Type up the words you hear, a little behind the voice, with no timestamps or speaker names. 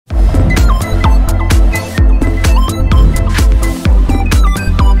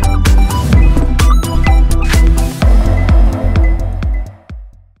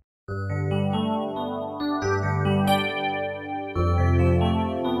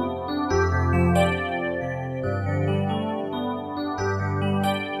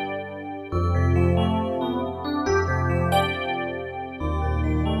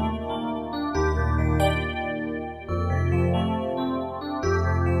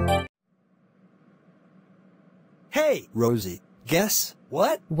Hey, Rosie, guess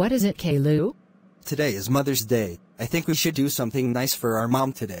what? What is it, Cailou? Today is Mother's Day. I think we should do something nice for our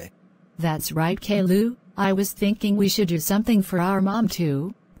mom today. That's right, Cailou. I was thinking we should do something for our mom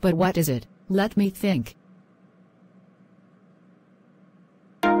too, but what is it? Let me think.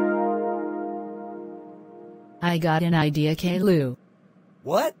 I got an idea, Cailou.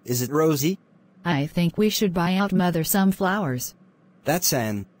 What is it, Rosie? I think we should buy out Mother some flowers. That's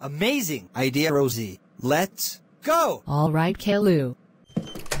an amazing idea, Rosie. Let's go! All right, Cailou.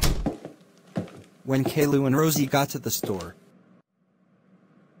 When Cailou and Rosie got to the store.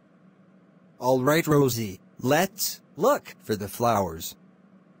 All right, Rosie, let's look for the flowers.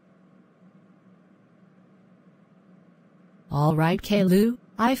 All right, Cailou,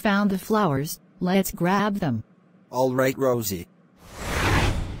 I found the flowers. Let's grab them. All right, Rosie.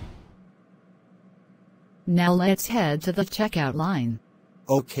 Now let's head to the checkout line.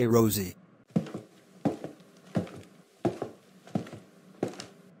 Okay, Rosie.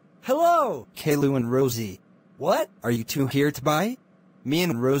 Hello, Cailou and Rosie. What? Are you two here to buy? Me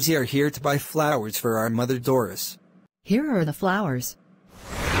and Rosie are here to buy flowers for our mother Doris. Here are the flowers.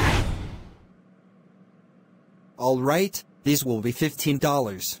 All right, these will be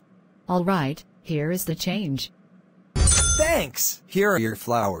 $15. All right, here is the change. Thanks! Here are your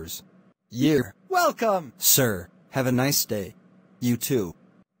flowers. You're welcome, sir. Have a nice day. You too.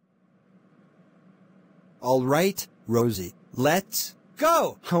 All right, Rosie, let's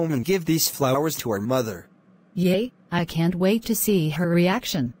go home and give these flowers to our mother. Yay, I can't wait to see her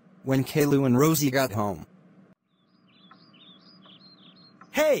reaction. When Cailou and Rosie got home.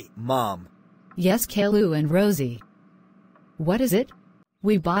 Hey, Mom. Yes, Cailou and Rosie. What is it?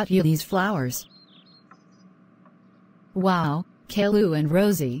 We bought you these flowers. Wow, Cailou and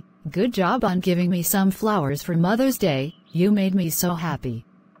Rosie, good job on giving me some flowers for Mother's Day. You made me so happy.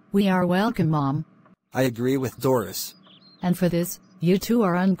 We are welcome, Mom. I agree with Doris. And for this, you two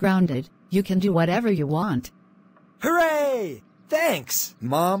are ungrounded. You can do whatever you want. Hooray! Thanks,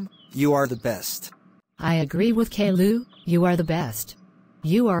 Mom. You are the best. I agree with Cailou. You are the best.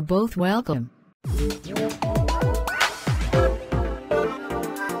 You are both welcome.